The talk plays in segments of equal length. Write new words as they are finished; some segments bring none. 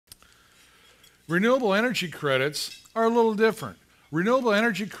Renewable energy credits are a little different. Renewable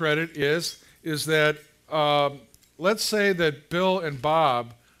energy credit is that, let's say that Bill and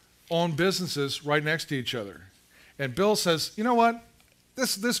Bob own businesses right next to each other. And Bill says, you know what?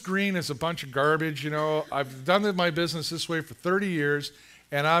 This green is a bunch of garbage. You know, I've done my business this way for 30 years,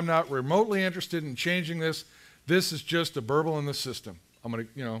 and I'm not remotely interested in changing this. This is just a burble in the system. I'm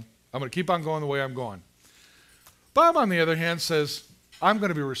gonna keep on going the way I'm going. Bob, on the other hand, says, I'm going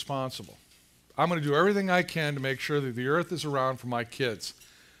to be responsible. I'm going to do everything I can to make sure that the earth is around for my kids.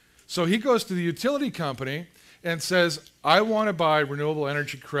 So he goes to the utility company and says, I want to buy renewable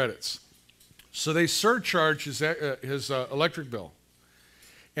energy credits. So they surcharge his electric bill.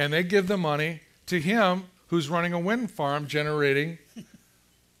 And they give the money to him who's running a wind farm generating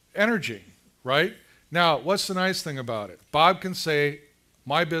energy, right? Now, what's the nice thing about it? Bob can say,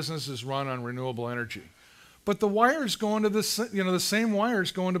 my business is run on renewable energy. But the wires go into the same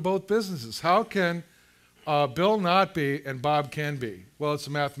wires go into both businesses. How can Bill not be and Bob can be? Well, it's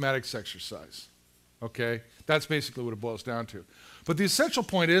a mathematics exercise, okay? That's basically what it boils down to. But the essential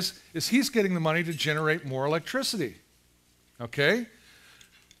point is he's getting the money to generate more electricity, okay?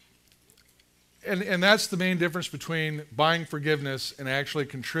 And that's the main difference between buying forgiveness and actually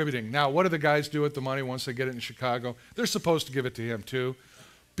contributing. Now, what do the guys do with the money once they get it in Chicago? They're supposed to give it to him too.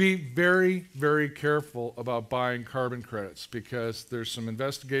 Be very, very careful about buying carbon credits because there's some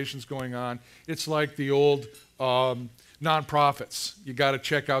investigations going on. It's like the old nonprofits. You got to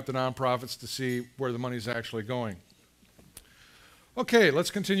check out the nonprofits to see where the money's actually going. Okay,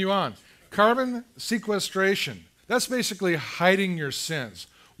 let's continue on. Carbon sequestration. That's basically hiding your sins.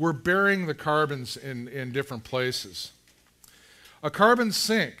 We're burying the carbons in different places. A carbon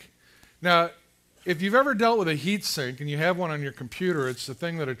sink. Now, if you've ever dealt with a heat sink and you have one on your computer, it's the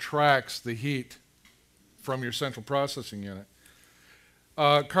thing that attracts the heat from your central processing unit.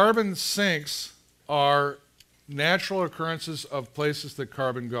 Carbon sinks are natural occurrences of places that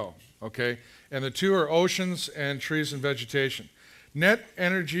carbon go, okay? And the two are oceans and trees and vegetation. Net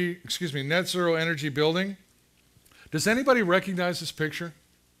zero energy building. Does anybody recognize this picture?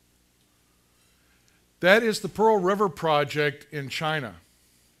 That is the Pearl River project in China.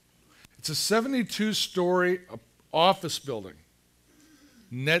 It's a 72-story office building,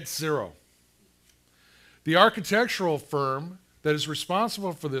 net zero. The architectural firm that is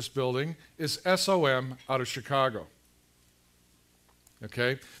responsible for this building is SOM out of Chicago.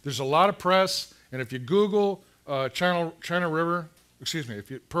 Okay? There's a lot of press, and if you Google Pearl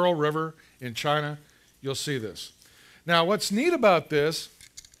River in China, you'll see this. Now, what's neat about this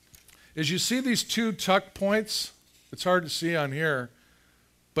is you see these two tuck points. It's hard to see on here,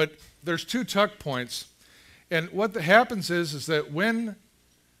 but there's two tuck points. And what happens is that wind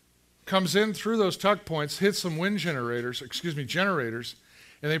comes in through those tuck points, hits some wind generators,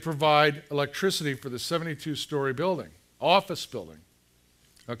 and they provide electricity for the 72-story building, office building,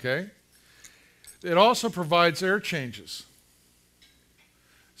 okay? It also provides air changes.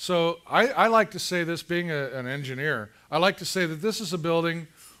 So I like to say this, being an engineer, I like to say that this is a building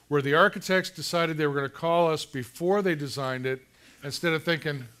where the architects decided they were going to call us before they designed it, instead of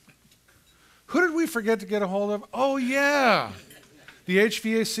thinking, who did we forget to get a hold of? Oh, yeah, the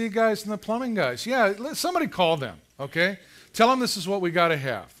HVAC guys and the plumbing guys. Yeah, somebody call them, okay? Tell them this is what we got to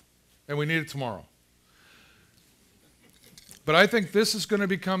have, and we need it tomorrow. But I think this is going to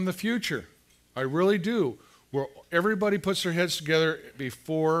become the future. I really do, where everybody puts their heads together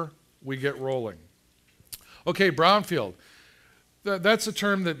before we get rolling. Okay, brownfield. That's a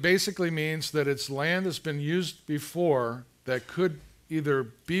term that basically means that it's land that's been used before that could either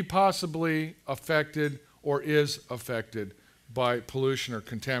be possibly affected or is affected by pollution or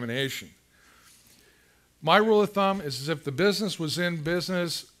contamination. My rule of thumb is if the business was in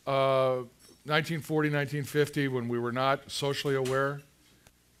business 1940, 1950, when we were not socially aware,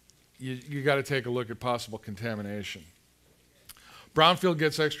 you got to take a look at possible contamination. Brownfield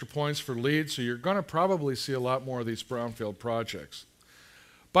gets extra points for LEED, so you're going to probably see a lot more of these brownfield projects.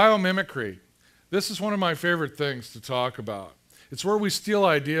 Biomimicry. This is one of my favorite things to talk about. It's where we steal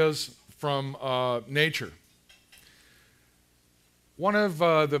ideas from nature. One of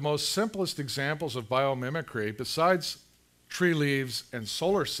the most simplest examples of biomimicry, besides tree leaves and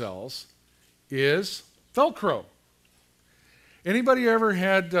solar cells, is Velcro. Anybody ever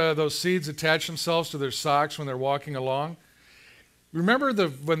had those seeds attach themselves to their socks when they're walking along? Remember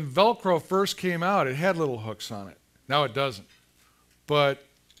when Velcro first came out, it had little hooks on it. Now it doesn't. But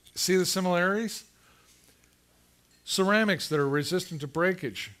see the similarities? Ceramics that are resistant to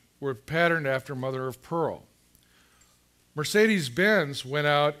breakage were patterned after mother of pearl. Mercedes-Benz went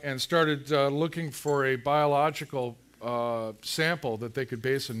out and started looking for a biological sample that they could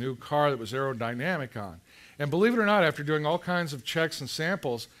base a new car that was aerodynamic on. And believe it or not, after doing all kinds of checks and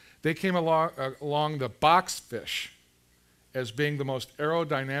samples, they came along the boxfish as being the most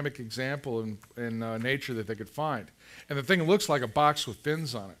aerodynamic example in nature that they could find. And the thing looks like a box with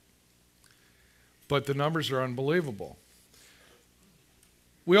fins on it. But the numbers are unbelievable.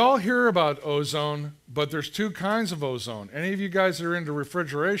 We all hear about ozone, but there's two kinds of ozone. Any of you guys that are into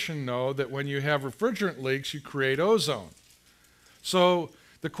refrigeration know that when you have refrigerant leaks, you create ozone. So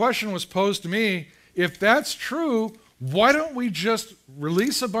the question was posed to me, if that's true, why don't we just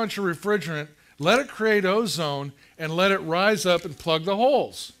release a bunch of refrigerant, let it create ozone, and let it rise up and plug the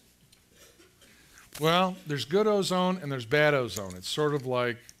holes? Well, there's good ozone and there's bad ozone. It's sort of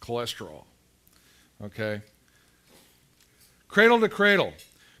like cholesterol, okay? Cradle to cradle.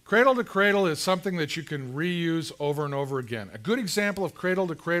 Cradle to cradle is something that you can reuse over and over again. A good example of cradle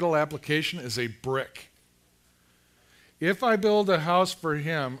to cradle application is a brick. If I build a house for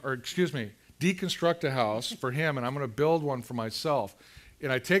him, or excuse me, deconstruct a house for him, and I'm going to build one for myself, and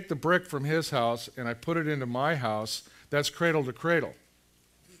I take the brick from his house and I put it into my house, that's cradle to cradle,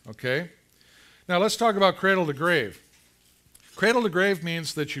 okay? Now let's talk about cradle to grave. Cradle to grave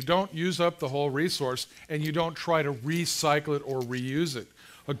means that you don't use up the whole resource and you don't try to recycle it or reuse it.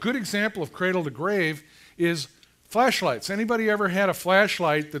 A good example of cradle to grave is flashlights. Anybody ever had a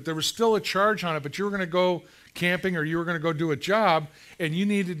flashlight that there was still a charge on it, but you were going to go camping or you were going to go do a job and you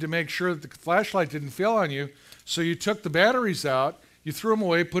needed to make sure that the flashlight didn't fail on you, so you took the batteries out, you threw them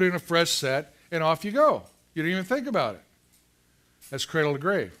away, put in a fresh set, and off you go. You didn't even think about it. That's cradle to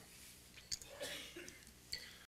grave.